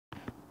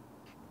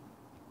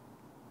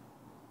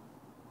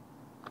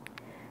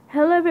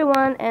Hello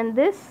everyone, and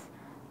this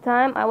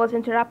time I was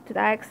interrupted.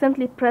 I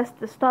accidentally pressed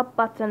the stop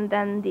button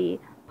then the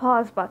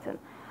pause button.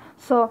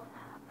 So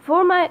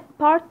for my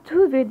part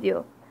 2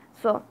 video,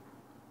 so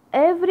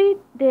every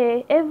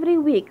day, every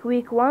week,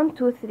 week 1,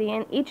 2, 3,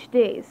 and each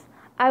days,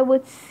 I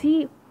would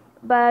see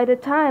by the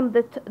time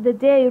that the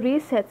day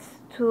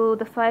resets to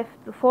the 5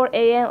 to 4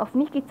 a.m. of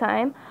Nikki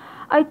time,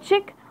 I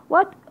check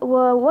what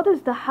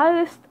is the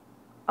highest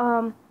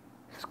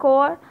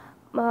score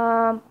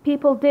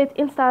people did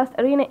in Stylist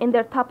Arena in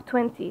their top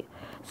 20.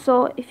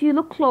 So if you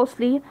look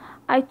closely,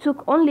 I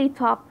took only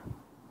top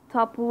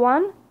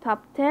 1,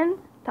 top 10,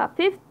 top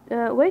 5,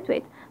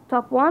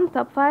 top 1,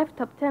 top 5,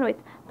 top 10,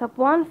 top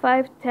 1,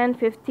 5, 10,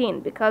 15,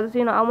 because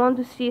I want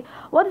to see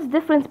what is the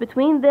difference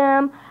between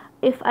them.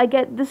 If I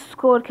get this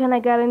score, can I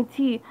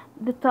guarantee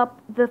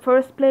the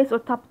first place or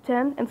top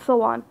 10, and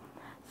so on.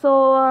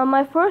 So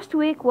my first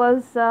week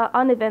was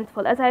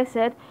uneventful. As I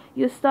said,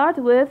 you start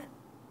with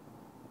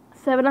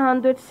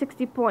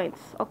 760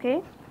 points.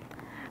 Okay,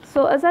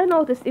 so as I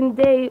noticed in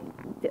day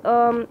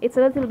it's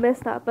a little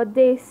messed up, but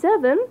day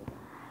 7,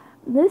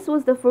 this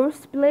was the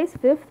first place,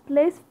 5th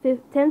place,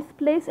 10th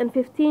place, and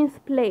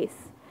 15th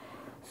place.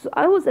 So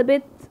I was a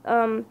bit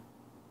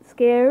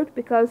scared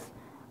because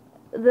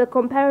the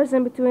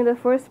comparison between the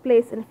first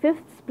place and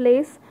 5th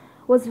place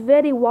was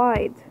very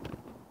wide.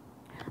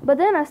 But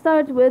then I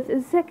started with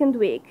the second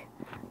week.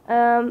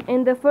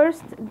 In their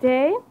first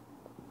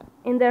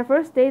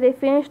day, they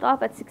finished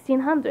off at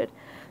 1600.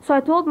 So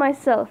I told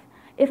myself,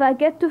 if I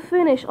get to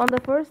finish on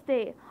the first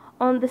day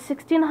on the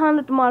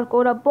 1600 mark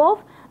or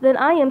above, then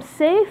I am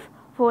safe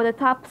for the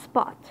top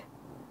spot,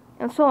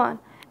 and so on.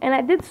 And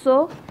I did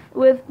so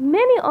with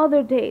many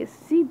other days.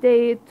 See,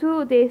 day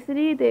 2, day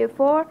 3, day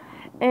 4,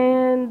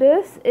 and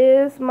this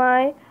is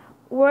my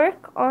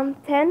work on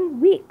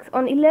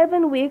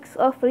 11 weeks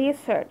of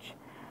research,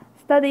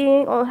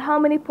 studying on how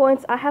many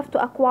points I have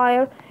to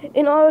acquire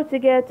in order to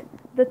get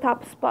the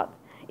top spot.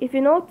 If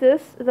you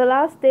notice, the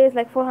last day is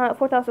like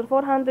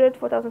 4,400,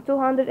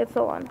 4,200, and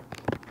so on.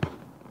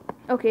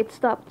 Okay, it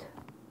stopped.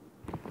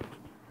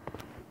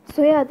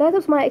 So yeah, that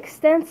was my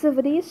extensive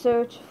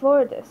research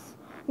for this.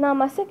 Now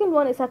my second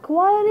one is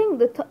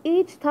acquiring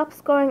each top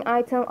scoring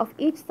item of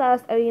each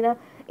Stylist Arena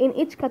in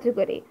each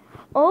category.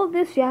 All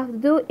this you have to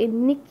do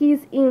in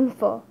Nikki's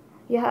info.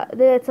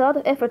 There's a lot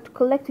of effort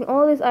collecting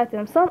all these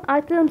items. Some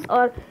items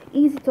are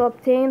easy to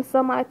obtain.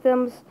 Some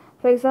items,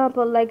 for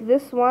example, like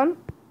this one,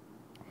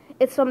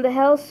 it's from the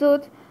hell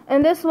suit,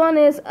 and this one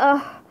is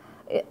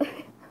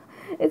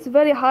it's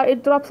very hard.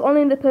 It drops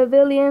only in the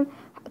pavilion.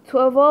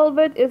 To evolve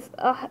it is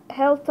a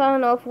hell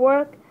ton of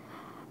work,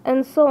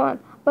 and so on.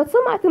 But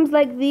some items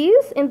like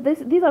these,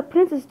 these are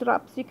princess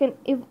drops. You can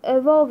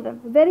evolve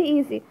them very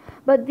easy.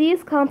 But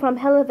these come from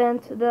Hell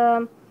Event.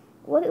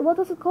 What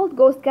is it called?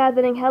 Ghost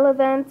Gathering Hell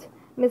Event.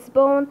 Miss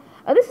Bone.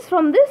 This is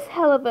from this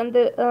Hell Event,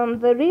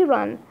 the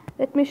rerun.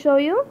 Let me show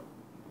you.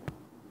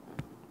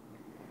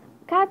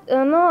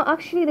 No,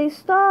 actually they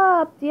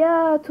stopped.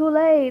 Yeah, too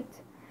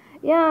late.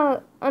 Yeah,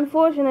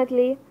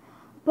 unfortunately.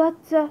 But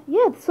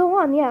yeah, so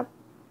on. Yeah.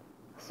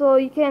 So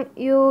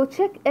you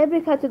check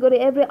every category,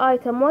 every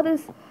item. What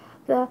is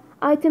the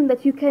item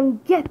that you can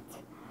get?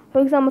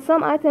 For example,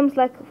 some items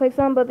like, for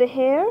example, the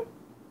hair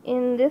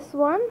in this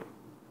one.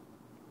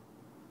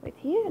 Right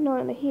here?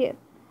 No, here.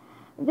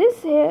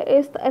 This hair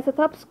is as a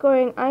top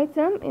scoring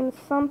item in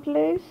some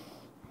place.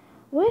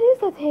 Where is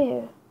that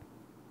hair?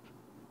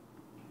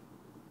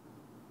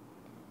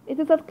 It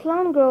is that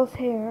clown girl's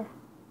hair.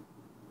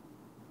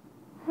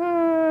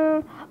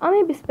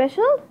 Maybe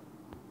special?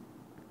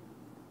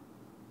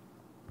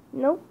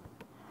 No.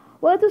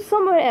 Well, it is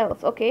somewhere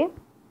else. Okay.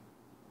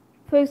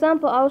 For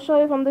example, I'll show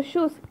you from the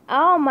shoes.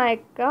 Oh my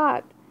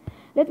god.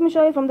 Let me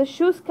show you from the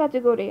shoes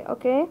category,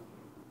 okay?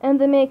 And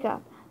the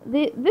makeup.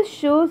 This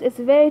shoes is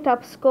very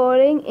top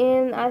scoring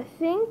in, I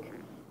think,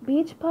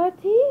 beach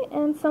party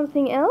and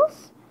something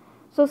else.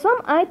 So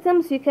some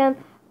items you can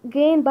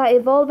gain by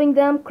evolving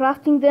them,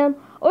 crafting them,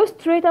 or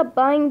straight up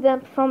buying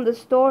them from the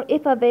store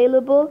if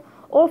available,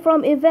 or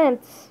from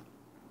events.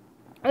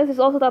 This is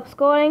also top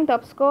scoring,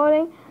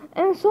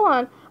 and so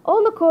on,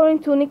 all according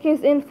to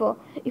Nikki's info.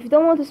 If you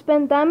don't want to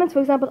spend diamonds, for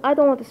example, I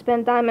don't want to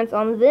spend diamonds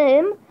on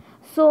them,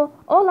 so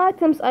all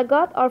items I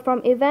got are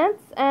from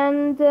events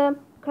and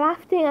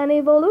crafting and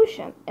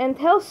evolution and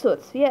hell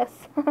suits.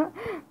 Yes.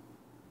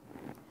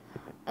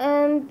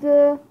 And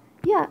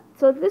yeah,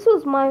 so this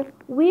was my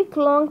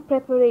week-long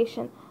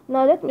preparation.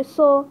 Now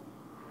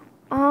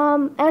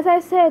as I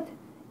said,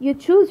 you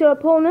choose your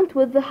opponent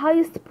with the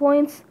highest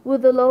points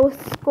with the lowest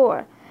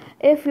score.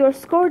 If your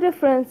score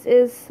difference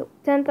is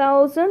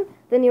 10,000,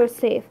 then you're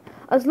safe,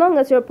 as long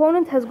as your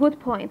opponent has good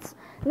points.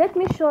 Let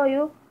me show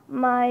you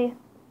my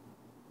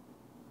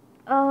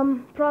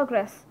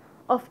progress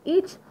of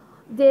each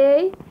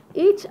day,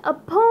 each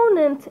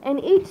opponent,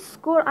 and each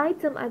score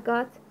item I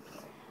got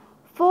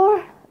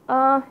for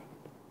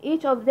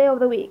each day of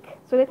the week.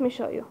 So let me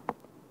show you.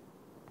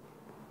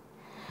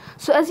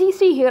 So as you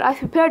see here, I've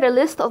prepared a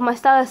list of my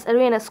Stylist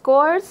Arena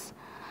scores,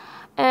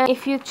 And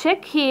if you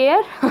check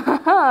here,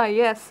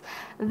 yes,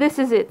 this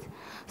is it.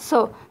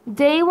 So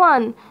day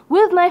 1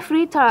 with my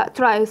free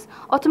tries,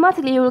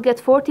 automatically you will get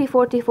 40,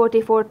 40,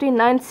 40, 40,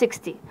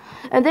 960.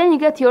 And then you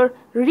get your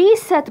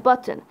reset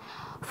button.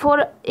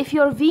 For if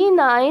you're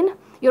V9,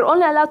 you're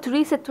only allowed to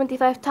reset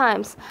 25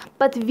 times,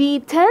 but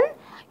V10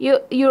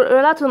 you're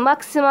allowed to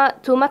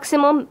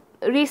maximum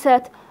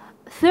reset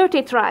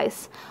 30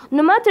 tries.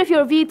 No matter if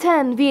you're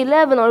V10,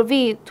 V11 or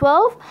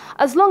V12,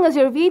 as long as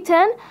you're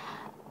V10,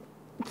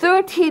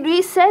 30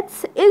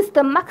 resets is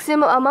the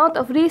maximum amount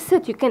of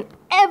reset you can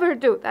ever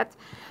do. That.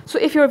 So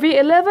if you're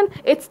V11,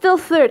 it's still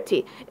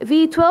 30.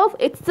 V12,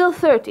 it's still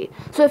 30.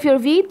 So if you're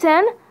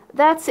V10,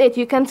 that's it.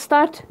 You can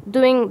start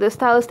doing the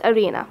Stylist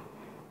Arena.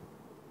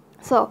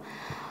 So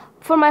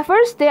for my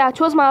first day, I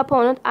chose my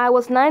opponent. I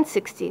was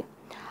 960.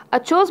 I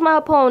chose my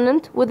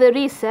opponent with a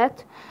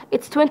reset.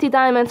 It's 20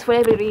 diamonds for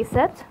every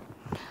reset.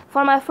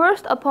 For my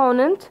first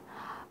opponent,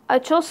 I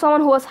chose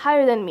someone who was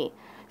higher than me.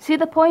 See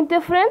the point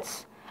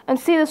difference? And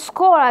see the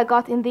score I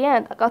got in the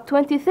end. I got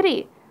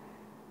 23.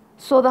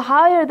 So the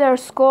higher their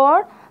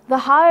score, the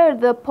higher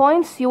the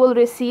points you will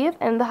receive,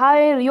 and the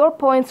higher your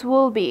points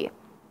will be.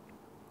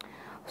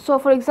 So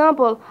for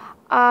example,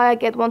 I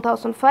get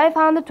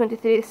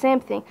 1,523, the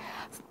same thing.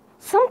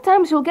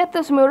 Sometimes you'll get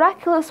those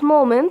miraculous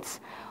moments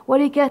where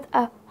you get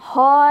a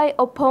high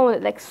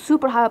opponent, like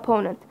super high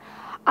opponent.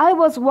 I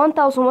was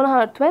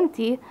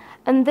 1,120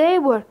 and they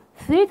were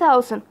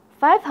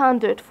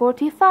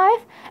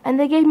 3,545 and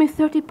they gave me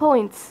 30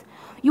 points.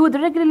 You would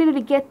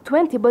regularly get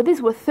 20, but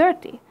these were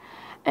 30.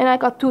 And I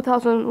got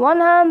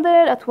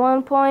 2,100 at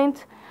one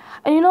point.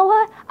 And you know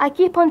what? I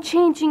keep on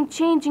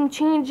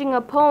changing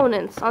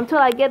opponents until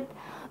I get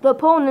the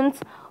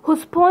opponents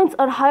whose points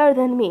are higher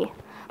than me.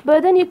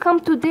 But then you come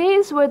to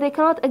days where they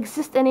cannot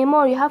exist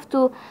anymore. You have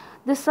to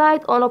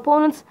decide on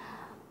opponents.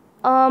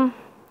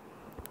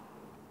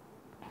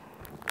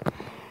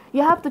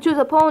 You have to choose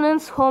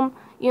opponents whom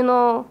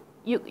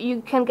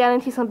you can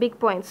guarantee some big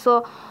points.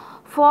 So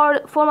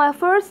for my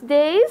first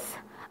days,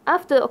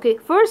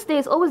 first day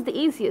is always the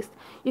easiest.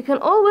 You can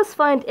always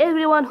find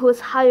everyone who is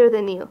higher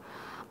than you.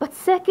 But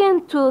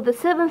second to the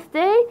 7th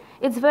day,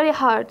 it's very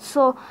hard.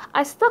 So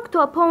I stuck to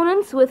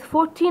opponents with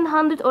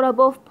 1,400 or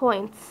above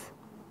points.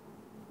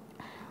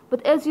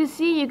 But as you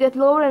see, you get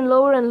lower and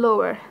lower and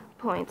lower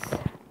points.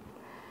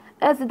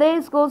 As the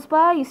days goes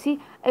by, you see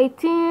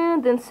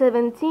 18, then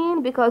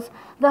 17, because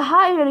the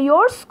higher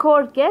your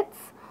score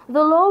gets,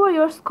 the lower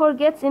your score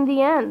gets in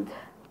the end.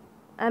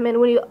 I mean,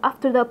 when you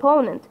after the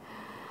opponent.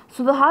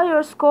 So the higher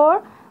your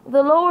score,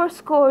 the lower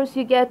scores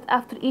you get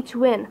after each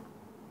win.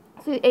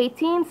 So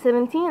 18,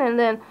 17, and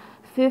then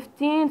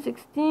 15,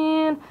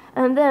 16,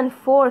 and then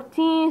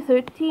 14,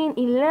 13,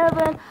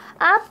 11,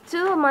 up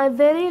to my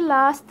very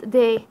last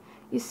day.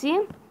 You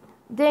see?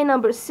 Day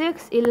number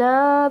 6,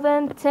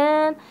 11,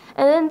 10, and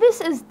then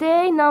this is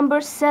day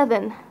number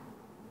 7.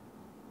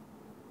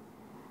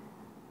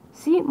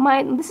 See,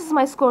 this is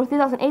my score,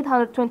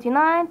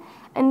 3,829,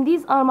 and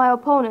these are my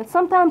opponents.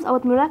 Sometimes I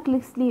would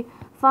miraculously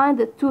find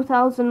the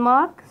 2,000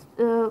 mark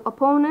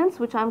opponents,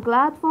 which I'm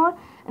glad for,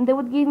 and they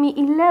would give me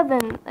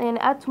 11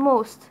 at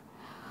most.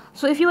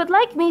 So if you would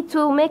like me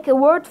to make a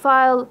word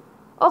file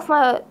of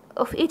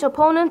each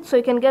opponent so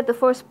you can get the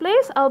first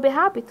place, I'll be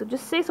happy to.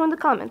 Just say so in the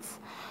comments.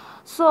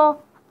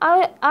 So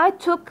I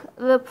took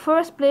the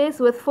first place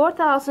with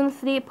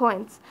 4,003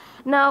 points.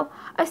 Now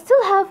I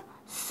still have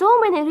so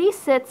many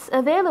resets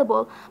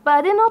available, but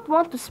I did not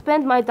want to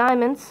spend my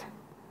diamonds.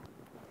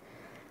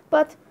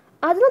 But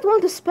I do not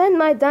want to spend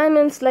my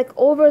diamonds like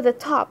over the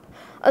top.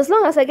 As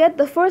long as I get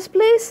the first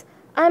place,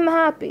 I'm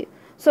happy.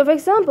 So for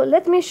example,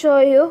 let me show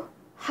you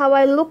how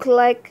I look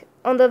like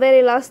on the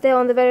very last day,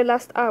 on the very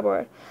last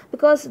hour.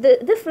 Because the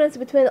difference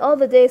between all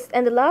the days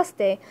and the last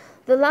day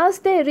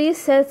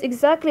resets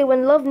exactly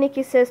when Love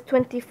Nikki says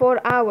 24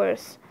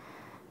 hours.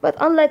 But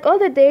unlike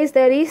other days,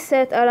 they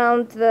reset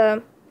around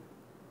the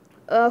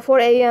 4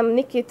 a.m.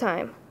 Nikki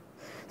time.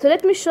 So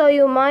let me show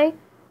you my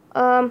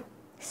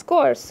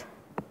scores.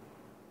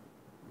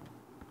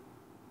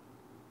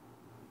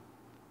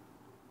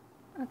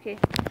 Okay,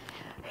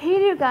 here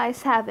you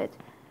guys have it.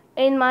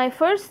 In my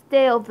first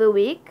day of the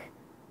week,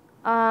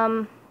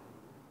 you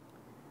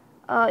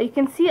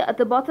can see at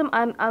the bottom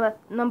I'm at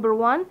number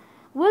 1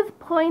 with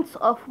points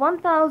of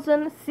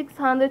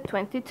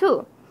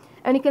 1,622,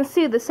 and you can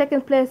see the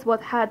second place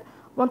had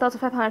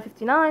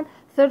 1,559,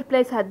 third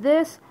place had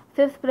this,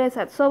 fifth place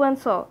had so and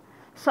so.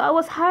 So I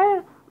was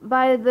higher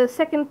by the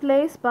second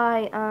place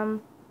by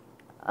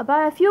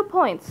a few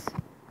points.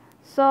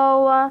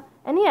 So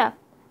and yeah.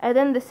 And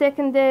then the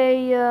second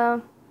day, I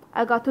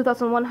got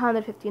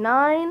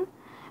 2,159.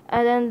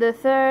 And then the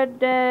third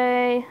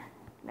day,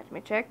 let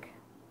me check.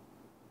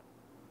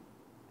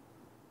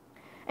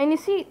 And you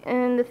see,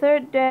 in the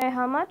third day,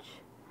 how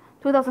much?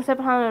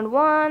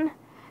 2,701.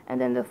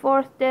 And then the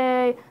fourth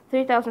day,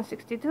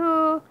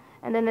 3,062.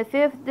 And then the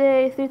fifth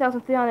day,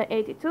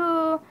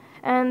 3,382.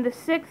 And the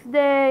sixth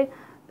day,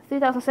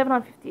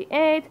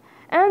 3,758.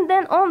 And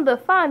then on the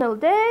final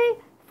day,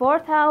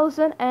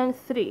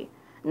 4,003.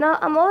 Now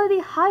I'm already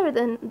higher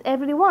than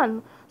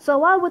everyone. So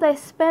why would I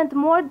spend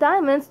more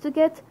diamonds to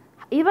get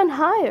even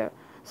higher?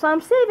 So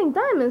I'm saving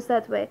diamonds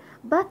that way.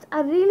 But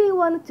I really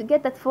wanted to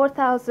get that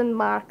 4,000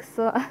 mark.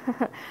 So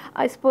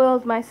I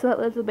spoiled myself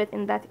a little bit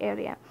in that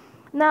area.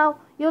 Now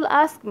you'll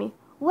ask me,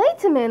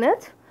 wait a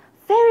minute.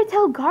 Fairy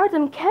Tale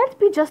Garden can't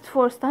be just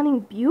for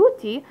stunning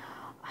beauty.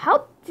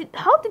 How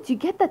did you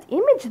get that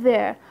image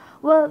there?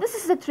 Well, this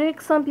is a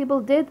trick some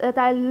people did that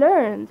I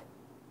learned.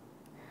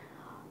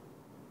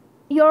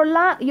 Your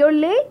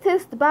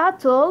latest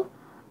battle,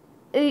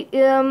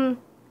 the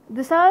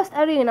Stylist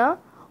Arena,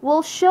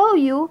 will show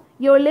you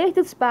your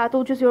latest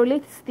battle, which is your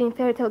latest theme,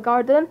 Fairy Tale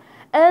Garden,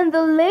 and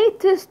the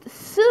latest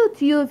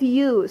suit you've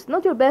used.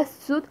 Not your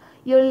best suit,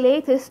 your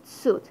latest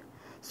suit.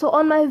 So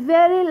on my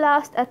very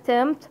last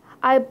attempt,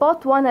 I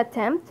bought one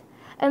attempt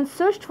and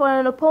searched for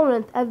an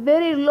opponent, a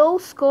very low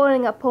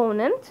scoring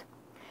opponent,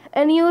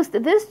 and used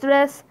this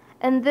dress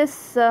and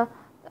this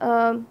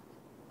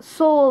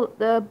soul,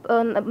 the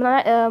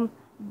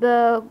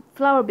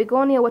flower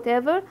begonia,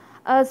 whatever,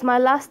 as my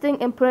lasting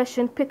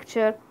impression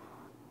picture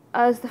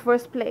as the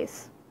first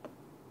place.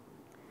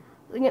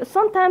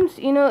 Sometimes,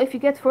 if you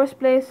get first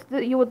place,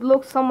 you would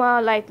look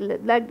somewhere like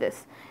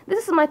this.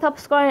 This is my top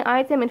scoring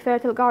item in Fairy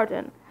Tale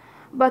Garden.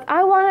 But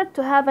I wanted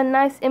to have a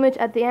nice image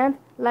at the end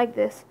like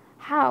this.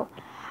 How?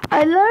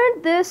 I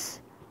learned this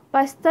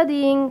by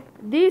studying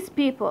these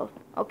people,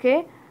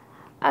 okay?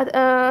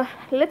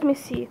 Let me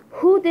see.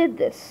 Who did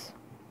this?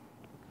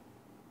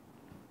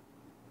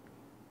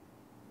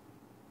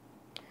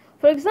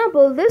 For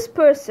example, this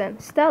person,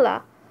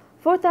 Stella,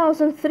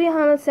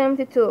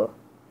 4,372.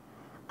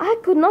 I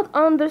could not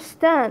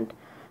understand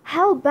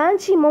how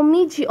Banshee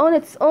Momiji on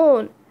its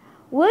own,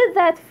 with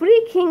that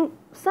freaking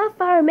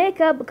sapphire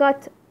makeup,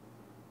 got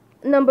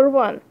number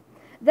 1.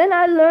 Then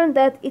I learned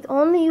that it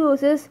only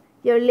uses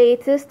your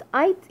latest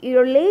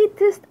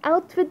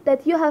outfit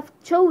that you have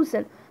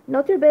chosen,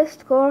 not your best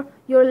score,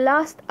 your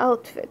last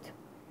outfit.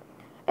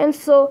 And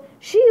so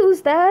she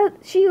used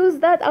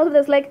that outfit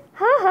as like,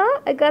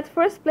 haha, I got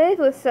first place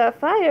with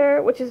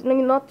sapphire, which is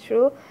not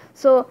true.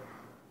 So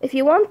if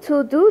you want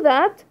to do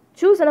that,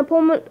 choose an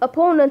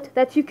opponent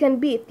that you can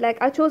beat. Like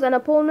I chose an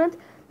opponent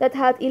that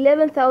had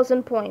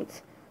 11,000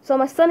 points. So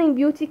my stunning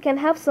beauty can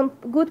have some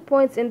good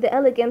points in the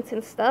elegance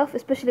and stuff,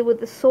 especially with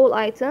the soul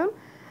item.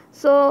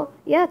 So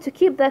yeah, to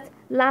keep that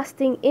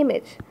lasting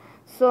image.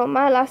 So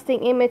my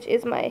lasting image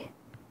is my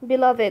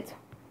beloved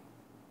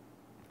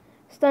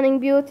stunning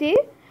beauty.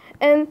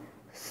 And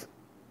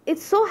it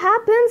so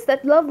happens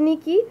that Love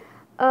Nikki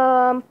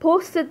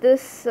posted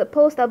this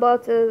post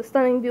about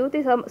stunning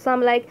beauty. So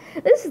I'm like,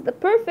 this is the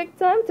perfect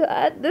time to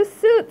add this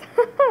suit.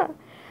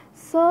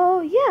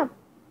 So yeah,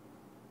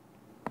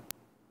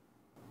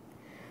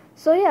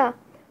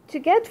 to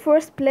get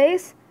first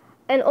place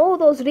and all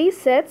those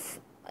resets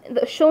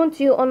shown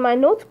to you on my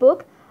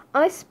notebook,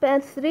 I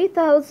spent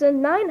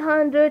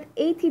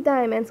 3,980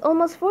 diamonds,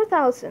 almost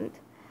 4,000.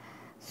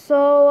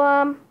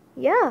 So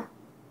yeah,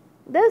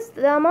 that's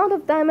the amount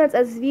of diamonds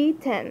as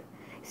V10.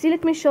 See,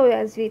 let me show you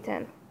as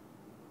V10.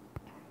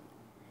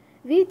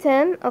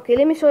 V10, okay,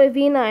 let me show you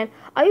V9.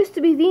 I used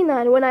to be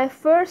V9 when I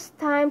first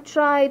time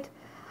tried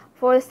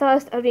for the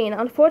Stylist Arena.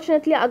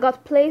 Unfortunately, I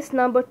got place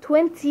number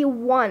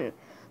 21.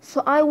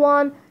 So I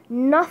won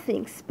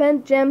nothing,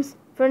 spent gems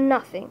for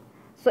nothing.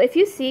 So if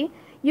you see,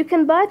 you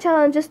can buy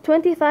challenges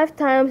 25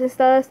 times in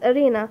Stylist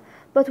Arena,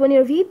 but when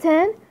you're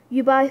V10,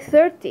 you buy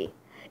 30.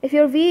 If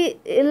you're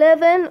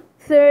V11,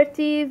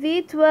 30,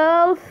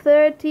 V12,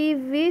 30,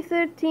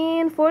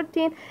 V13,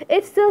 14,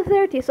 it's still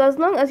 30. So as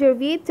long as you're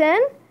V10,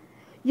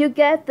 you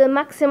get the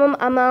maximum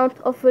amount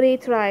of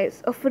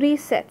retries, of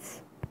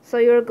resets. So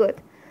you're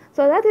good.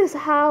 So that is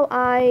how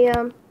I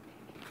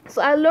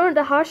learned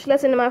a harsh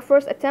lesson in my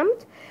first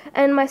attempt.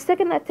 And my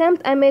second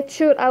attempt, I made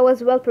sure I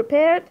was well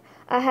prepared.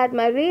 I had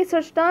my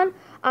research done.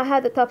 I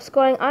had the top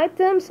scoring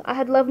items. I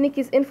had Love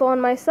Nikki's info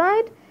on my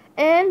side.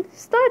 And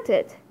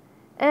started.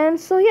 And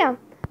so yeah,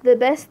 the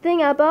best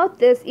thing about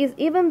this is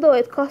even though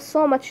it costs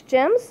so much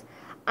gems,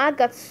 I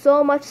got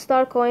so much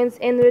star coins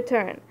in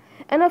return.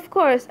 And of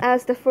course,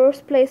 as the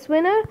first place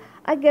winner,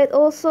 I get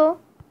also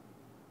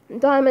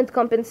diamond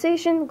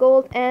compensation,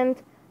 gold,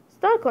 and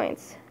star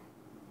coins.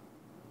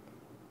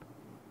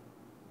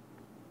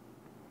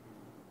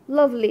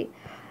 Lovely.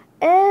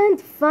 And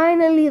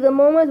finally, the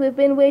moment we've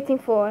been waiting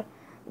for,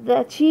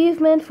 the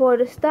achievement for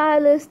the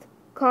stylist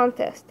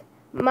contest.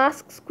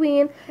 Masks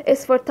Queen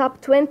is for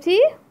top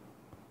 20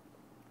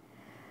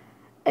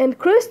 and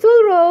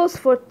Crystal Rose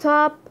for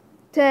top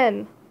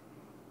 10.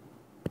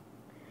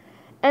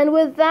 And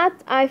with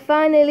that, I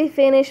finally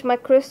finished my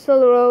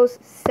Crystal Rose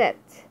set.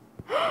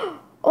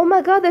 Oh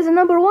my god, there's a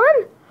number 1?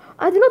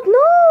 I did not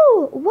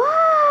know.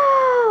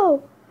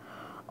 Wow.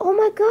 Oh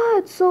my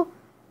god. So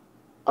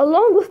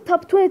along with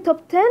top 20,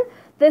 top 10,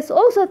 there's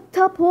also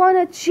top 1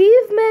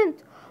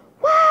 achievement.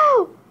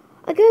 Wow.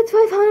 I get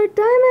 500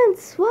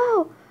 diamonds.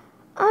 Wow.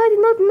 I did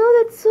not know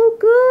that's so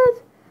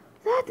good.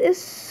 That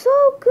is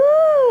so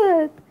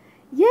good.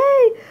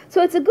 Yay.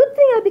 So it's a good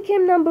thing I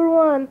became number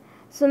 1.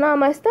 So now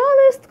my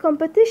stylist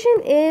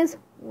competition is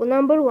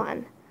number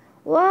 1.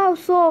 Wow,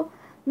 so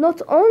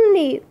not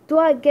only do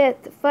I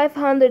get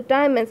 500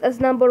 diamonds as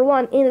number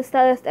 1 in the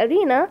Stylist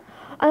Arena,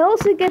 I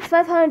also get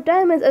 500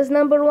 diamonds as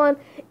number 1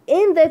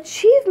 in the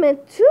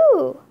achievement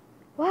too.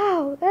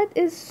 Wow, that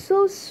is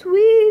so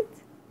sweet.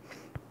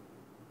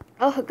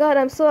 Oh God,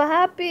 I'm so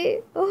happy.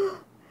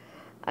 Oh,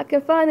 I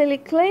can finally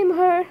claim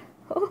her.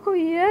 Oh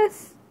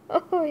yes.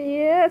 Oh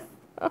yes.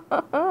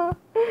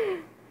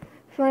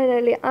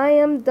 Finally, I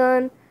am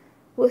done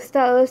with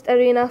Stylist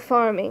Arena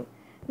farming.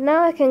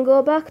 Now I can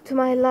go back to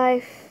my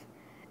life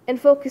and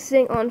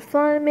focusing on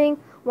farming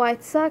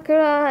white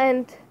sakura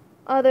and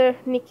other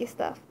Nikki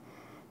stuff.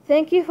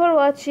 Thank you for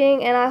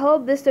watching, and I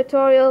hope this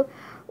tutorial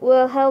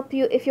will help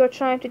you if you're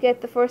trying to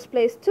get the first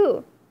place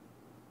too.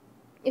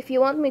 If you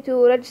want me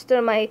to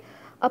register my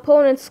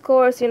opponent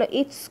scores,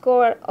 each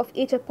score of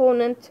each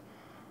opponent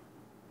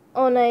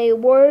on a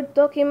Word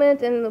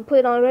document and put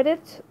it on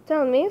Reddit,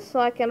 tell me so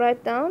I can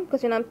write down,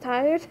 because I'm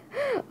tired.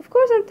 Of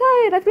course I'm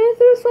tired, I've been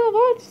through so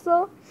much.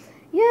 So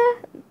yeah,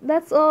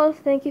 that's all.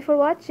 Thank you for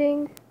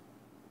watching.